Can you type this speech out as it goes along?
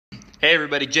Hey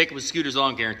everybody, Jacob with Scooters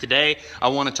Lawn Care, and today I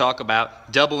want to talk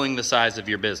about doubling the size of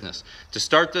your business. To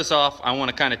start this off, I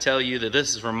want to kind of tell you that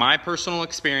this is from my personal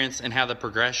experience and how the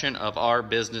progression of our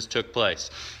business took place.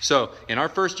 So in our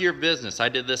first year of business, I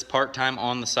did this part-time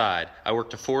on the side. I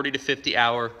worked a 40 to 50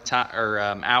 hour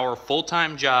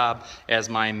full-time job as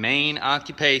my main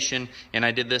occupation, and I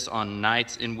did this on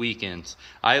nights and weekends.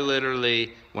 I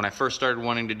literally, when I first started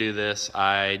wanting to do this,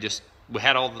 we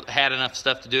had enough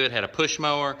stuff to do it. Had a push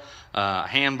mower,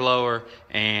 hand blower,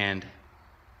 and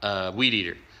a weed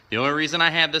eater. The only reason I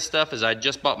had this stuff is I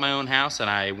just bought my own house and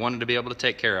I wanted to be able to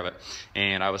take care of it.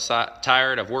 And I was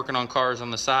tired of working on cars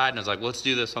on the side, and I was like, let's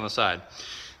do this on the side.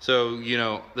 So, you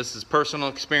know, this is personal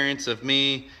experience of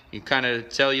me. You kind of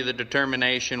tell you the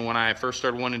determination when I first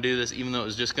started wanting to do this, even though it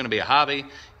was just going to be a hobby.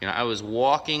 You know, I was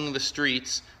walking the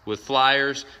streets with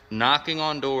flyers, knocking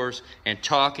on doors, and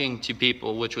talking to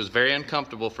people, which was very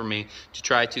uncomfortable for me, to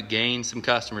try to gain some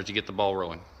customers to get the ball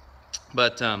rolling.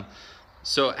 But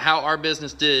so how our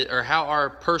business how our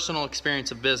personal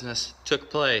experience of business took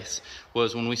place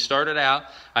was when we started out,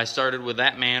 I started with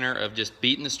that manner of just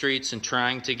beating the streets and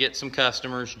trying to get some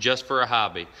customers just for a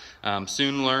hobby.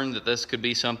 Soon learned that this could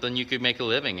be something you could make a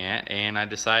living at, and I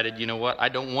decided, you know what, I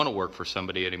don't want to work for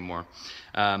somebody anymore.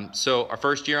 So our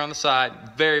first year on the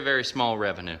side, very, very small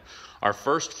revenue. Our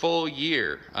first full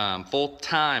year, full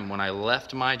time, when I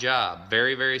left my job,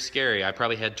 very, very scary. I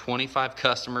probably had 25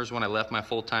 customers when I left my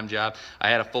full-time job. I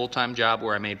had a full-time job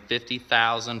where I made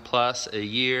 $50,000 plus a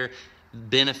year.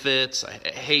 Benefits, I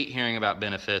hate hearing about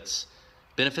benefits.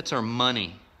 Benefits are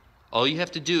money. All you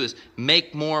have to do is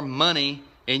make more money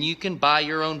and you can buy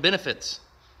your own benefits,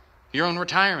 your own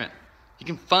retirement. You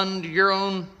can fund your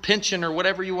own pension or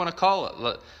whatever you want to call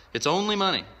it. It's only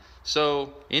money.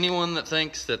 So anyone that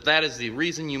thinks that that is the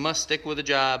reason you must stick with a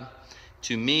job,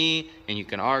 to me, and you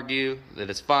can argue that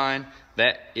it's fine,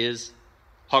 that is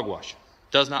hogwash.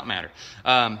 Does not matter.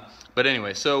 But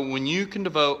anyway, so when you can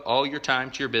devote all your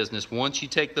time to your business, once you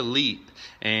take the leap,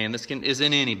 and this is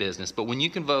in any business, but when you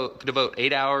can devote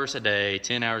 8 hours a day,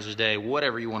 10 hours a day,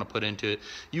 whatever you want to put into it,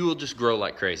 you will just grow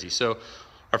like crazy. So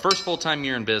our first full-time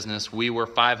year in business, we were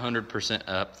 500%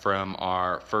 up from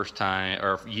our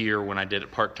year when I did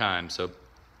it part-time. So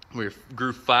we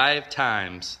grew 5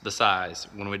 times the size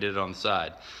when we did it on the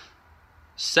side.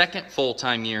 Second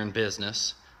full-time year in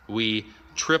business, we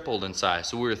tripled in size.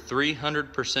 So we were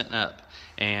 300% up.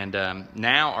 And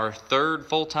now our third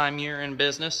full-time year in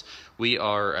business,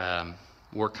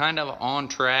 we're kind of on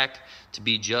track to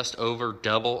be just over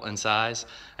double in size,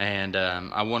 and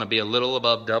I want to be a little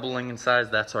above doubling in size.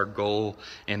 That's our goal.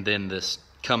 And then this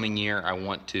coming year,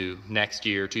 next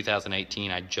year,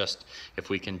 2018, if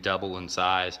we can double in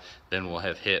size, then we'll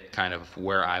have hit kind of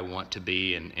where I want to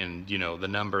be, and you know, the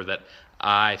number that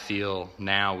I feel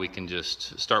now we can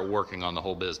just start working on the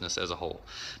whole business as a whole.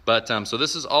 But so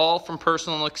this is all from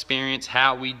personal experience,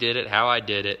 how we did it, how I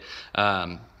did it,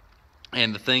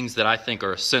 and the things that I think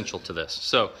are essential to this.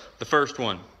 So the first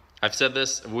one, I've said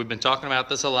this, we've been talking about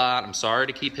this a lot. I'm sorry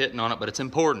to keep hitting on it, but it's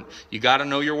important. You got to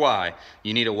know your why.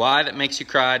 You need a why that makes you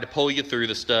cry, to pull you through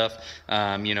the stuff.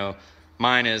 You know,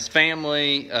 mine is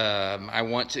family. I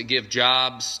want to give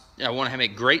jobs. I want to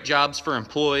make great jobs for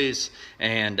employees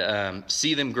and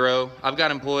see them grow. I've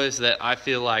got employees that I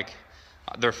feel like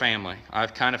they're family. I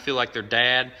kind of feel like their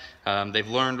dad. They've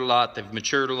learned a lot. They've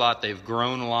matured a lot. They've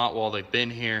grown a lot while they've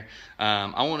been here.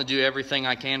 I want to do everything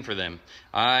I can for them.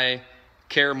 I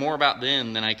care more about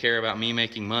them than I care about me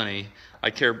making money.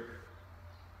 I care,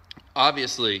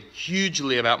 obviously,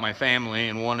 hugely about my family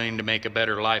and wanting to make a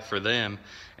better life for them.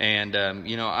 And,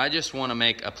 you know, I just want to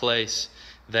make a place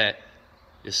that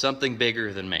is something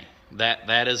bigger than me.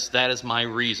 That is my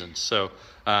reason. So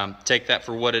take that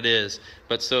for what it is.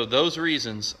 But so those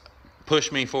reasons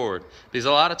push me forward, because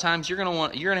a lot of times you're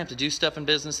gonna have to do stuff in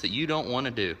business that you don't want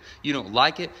to do. You don't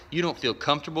like it. You don't feel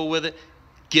comfortable with it.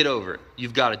 Get over it.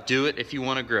 You've got to do it if you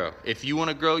want to grow. If you want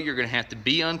to grow, you're going to have to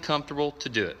be uncomfortable to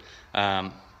do it.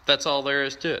 That's all there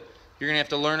is to it. You're going to have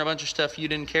to learn a bunch of stuff you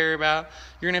didn't care about.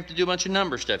 You're going to have to do a bunch of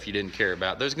number stuff you didn't care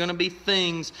about. There's going to be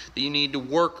things that you need to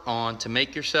work on to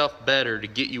make yourself better, to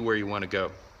get you where you want to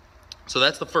go. So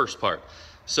that's the first part.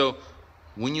 So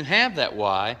when you have that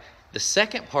why, the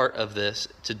second part of this,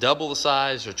 to double the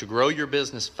size or to grow your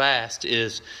business fast,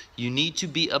 is you need to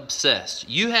be obsessed.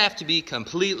 You have to be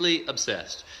completely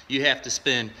obsessed. You have to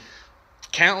spend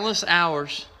countless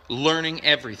hours learning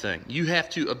everything. You have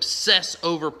to obsess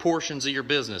over portions of your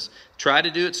business. Try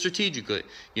to do it strategically.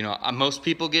 You know, most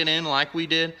people get in like we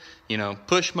did, you know,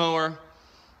 push mower,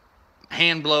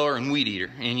 hand blower, and weed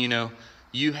eater. And, you know,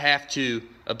 You have to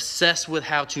obsess with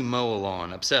how to mow a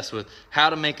lawn, obsess with how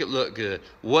to make it look good,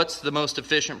 what's the most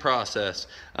efficient process,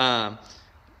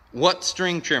 what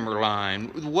string trimmer line,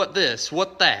 what this,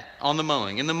 what that on the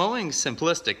mowing. And the mowing is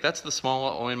simplistic. That's the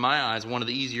small, in my eyes, one of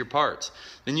the easier parts.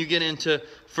 Then you get into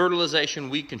fertilization,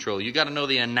 weed control. You got to know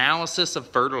the analysis of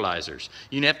fertilizers.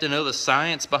 You have to know the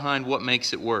science behind what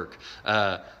makes it work.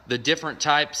 The different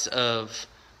types of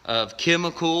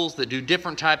chemicals that do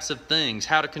different types of things,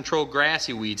 how to control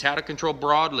grassy weeds, how to control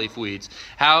broadleaf weeds,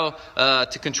 how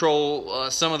to control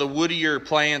some of the woodier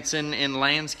plants in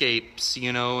landscapes,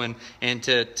 you know, and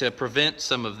to prevent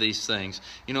some of these things.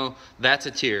 You know, that's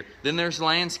a tier. Then there's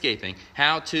landscaping,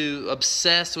 how to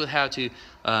obsess with how to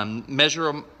measure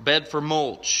a bed for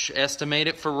mulch, estimate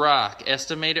it for rock,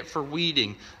 estimate it for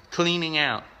weeding, cleaning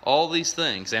out, all these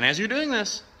things. And as you're doing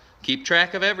this, keep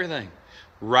track of everything.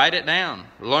 Write it down,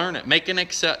 learn it, make an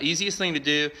Excel. Easiest thing to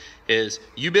do is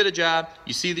you bid a job,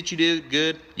 you see that you did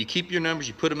good, you keep your numbers,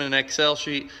 you put them in an Excel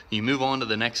sheet, you move on to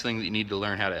the next thing that you need to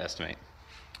learn how to estimate.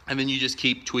 And then you just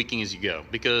keep tweaking as you go,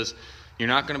 because you're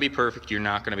not going to be perfect, you're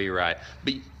not going to be right.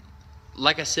 But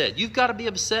like I said, you've got to be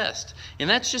obsessed. And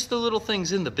that's just the little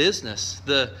things in the business,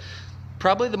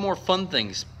 probably the more fun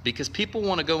things, because people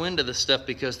want to go into this stuff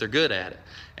because they're good at it.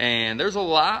 And there's a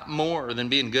lot more than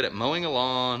being good at mowing a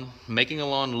lawn, making a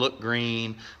lawn look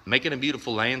green, making a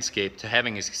beautiful landscape to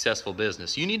having a successful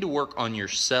business. You need to work on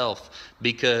yourself,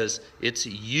 because it's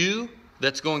you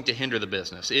that's going to hinder the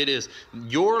business. It is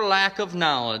your lack of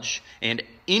knowledge, and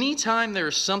anytime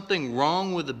there's something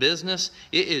wrong with the business,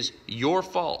 it is your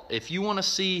fault. If you want to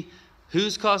see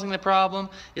who's causing the problem,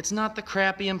 it's not the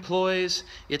crappy employees,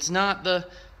 it's not the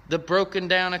broken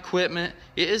down equipment.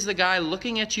 It is the guy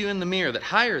looking at you in the mirror that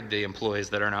hired the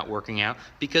employees that are not working out,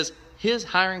 because his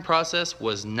hiring process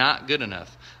was not good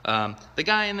enough. The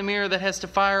guy in the mirror that has to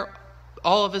fire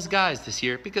all of his guys this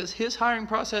year because his hiring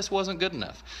process wasn't good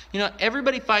enough. You know,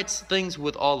 everybody fights things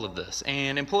with all of this,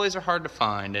 and employees are hard to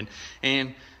find,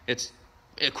 and it's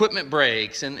equipment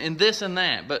breaks and this and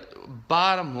that. But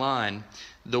bottom line,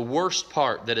 the worst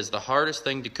part that is the hardest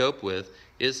thing to cope with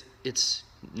is it's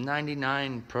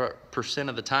 99%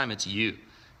 of the time it's you.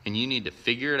 And you need to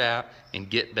figure it out and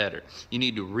get better. You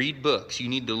need to read books. You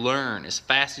need to learn as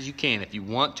fast as you can. If you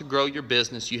want to grow your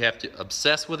business, you have to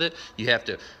obsess with it. You have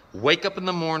to wake up in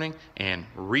the morning and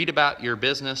read about your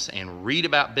business and read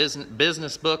about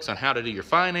business books on how to do your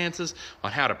finances,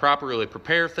 on how to properly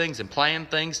prepare things and plan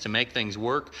things to make things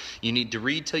work. You need to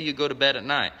read till you go to bed at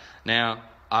night. Now,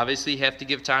 obviously, you have to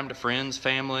give time to friends,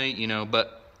 family, you know,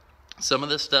 but some of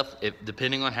this stuff,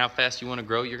 depending on how fast you want to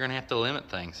grow, you're going to have to limit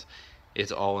things.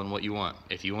 It's all in what you want.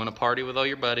 If you want to party with all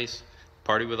your buddies,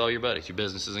 party with all your buddies. Your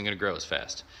business isn't going to grow as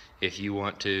fast. If you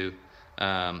want to,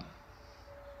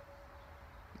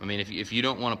 if you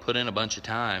don't want to put in a bunch of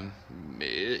time,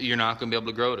 you're not going to be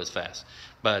able to grow it as fast.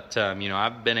 But, you know,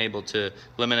 I've been able to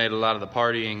eliminate a lot of the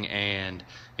partying and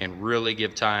really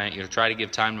give time, you know, try to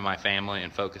give time to my family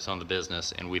and focus on the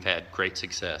business, and we've had great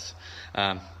success.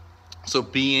 So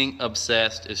being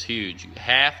obsessed is huge. You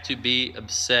have to be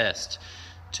obsessed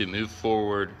to move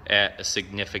forward at a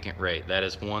significant rate. That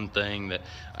is one thing that,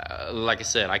 like I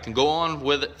said, I can go on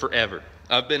with it forever.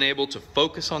 I've been able to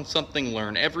focus on something,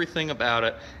 learn everything about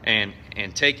it, and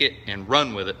take it and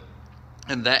run with it.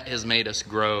 And that has made us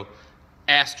grow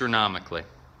astronomically.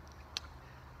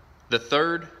 The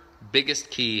third biggest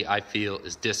key, I feel,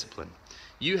 is discipline.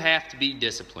 You have to be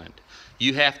disciplined.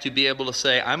 You have to be able to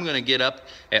say, I'm going to get up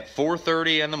at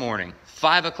 4:30 in the morning,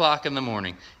 5 o'clock in the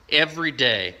morning, every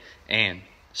day, and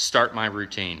start my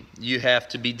routine. You have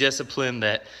to be disciplined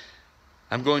that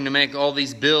I'm going to make all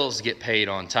these bills get paid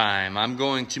on time. I'm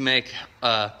going to make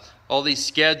all these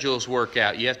schedules work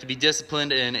out. You have to be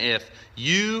disciplined, and if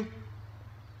you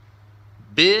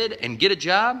bid and get a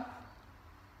job,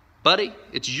 buddy,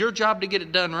 it's your job to get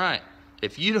it done right.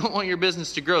 If you don't want your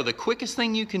business to grow, the quickest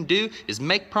thing you can do is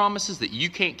make promises that you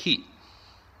can't keep.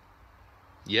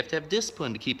 You have to have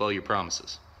discipline to keep all your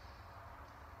promises.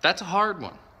 That's a hard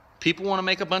one. People want to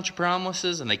make a bunch of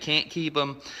promises and they can't keep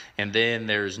them, and then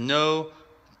there's no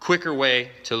quicker way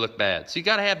to look bad. So you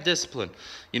got to have discipline.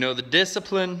 You know, the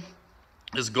discipline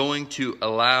is going to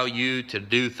allow you to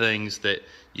do things that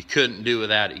you couldn't do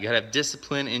without it. You got to have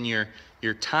discipline in your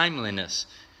timeliness.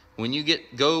 When you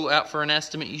go out for an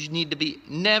estimate, you need to be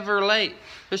never late.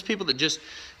 There's people that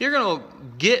you're going to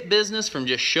get business from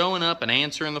just showing up and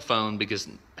answering the phone, because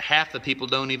half the people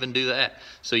don't even do that.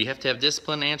 So you have to have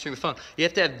discipline in answering the phone. You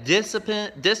have to have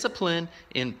discipline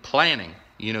in planning.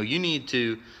 You know, you need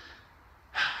to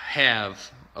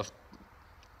have,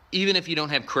 even if you don't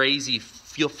have crazy,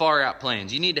 far out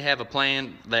plans, you need to have a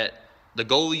plan that the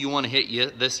goal you want to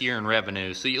hit this year in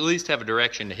revenue, so you at least have a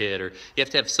direction to hit, or you have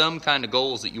to have some kind of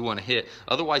goals that you want to hit.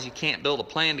 Otherwise, you can't build a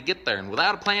plan to get there. And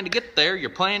without a plan to get there, you're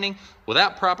planning.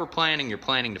 Without proper planning, you're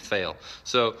planning to fail.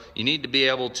 So you need to be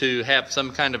able to have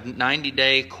some kind of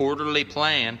 90-day quarterly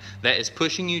plan that is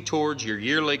pushing you towards your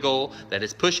yearly goal, that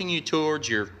is pushing you towards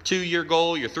your 2-year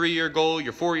goal, your 3-year goal,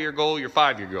 your 4-year goal, your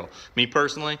 5-year goal. Me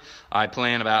personally, I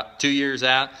plan about 2 years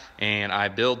out, and I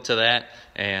build to that.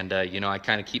 And, I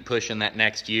kind of keep pushing that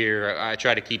next year. I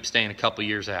try to keep staying a couple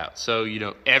years out. So,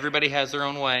 everybody has their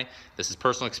own way. This is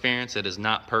personal experience. It is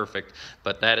not perfect.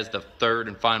 But that is the third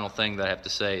and final thing that I have to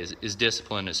say is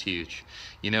discipline is huge.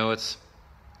 It's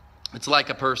like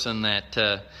a person that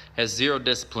has zero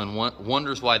discipline,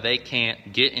 wonders why they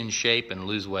can't get in shape and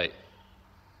lose weight.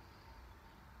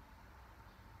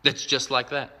 It's just like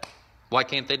that. Why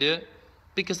can't they do it?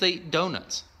 Because they eat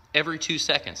donuts every 2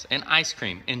 seconds, and ice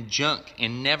cream, and junk,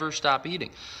 and never stop eating.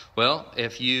 Well,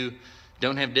 if you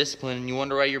don't have discipline and you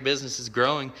wonder why your business is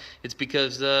growing, it's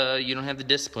because you don't have the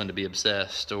discipline to be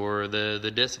obsessed, or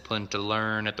the discipline to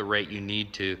learn at the rate you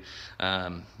need to.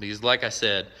 Because like I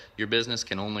said, your business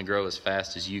can only grow as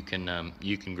fast as you can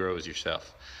grow as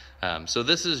yourself. So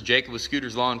this is Jacob with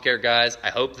Scooters Lawn Care, guys.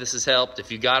 I hope this has helped.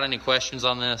 If you got any questions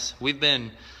on this, we've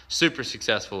been super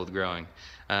successful with growing.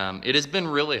 It has been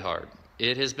really hard.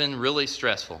 It has been really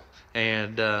stressful,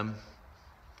 and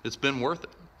it's been worth it.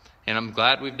 And I'm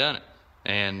glad we've done it.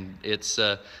 And it's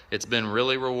been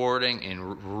really rewarding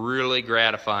and really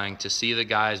gratifying to see the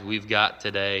guys we've got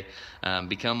today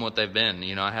become what they've been.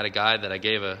 I had a guy that I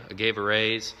gave a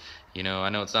raise. I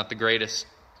know it's not the greatest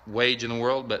wage in the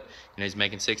world, but he's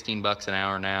making $16 an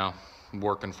hour now,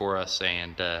 working for us,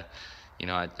 and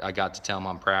I got to tell him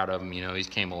I'm proud of him. He's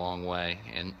came a long way,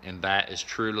 and that is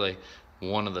truly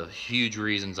one of the huge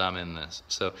reasons I'm in this.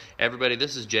 So everybody,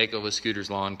 this is Jacob with Scooters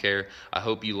Lawn Care. I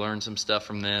hope you learned some stuff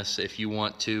from this. If you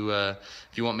want me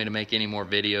to make any more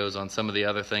videos on some of the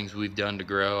other things we've done to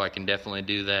grow, I can definitely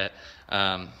do that.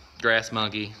 Grass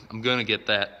monkey, I'm gonna get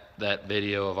that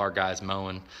video of our guys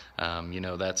mowing.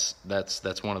 That's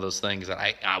one of those things that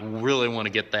I really want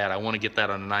to get that. I want to get that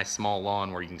on a nice small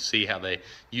lawn where you can see how they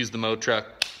use the mow truck,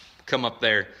 come up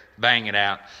there, bang it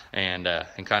out, and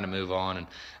kind of move on.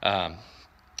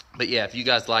 But yeah, if you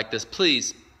guys like this,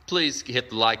 please hit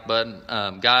the like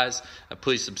button. Guys,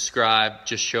 please subscribe.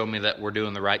 Just show me that we're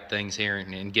doing the right things here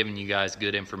and giving you guys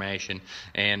good information.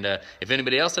 And if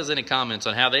anybody else has any comments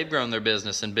on how they've grown their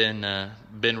business and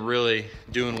been really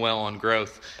doing well on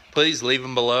growth, please leave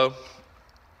them below.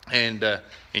 And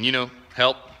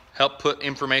help put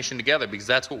information together, because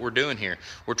that's what we're doing here.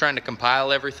 We're trying to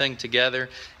compile everything together,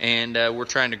 and we're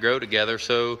trying to grow together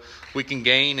so we can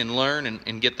gain and learn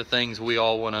and get the things we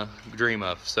all want to dream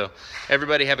of. So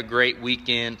everybody have a great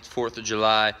weekend. 4th of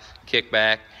July, kick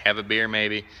back, have a beer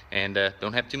maybe, and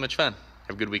don't have too much fun.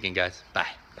 Have a good weekend, guys. Bye.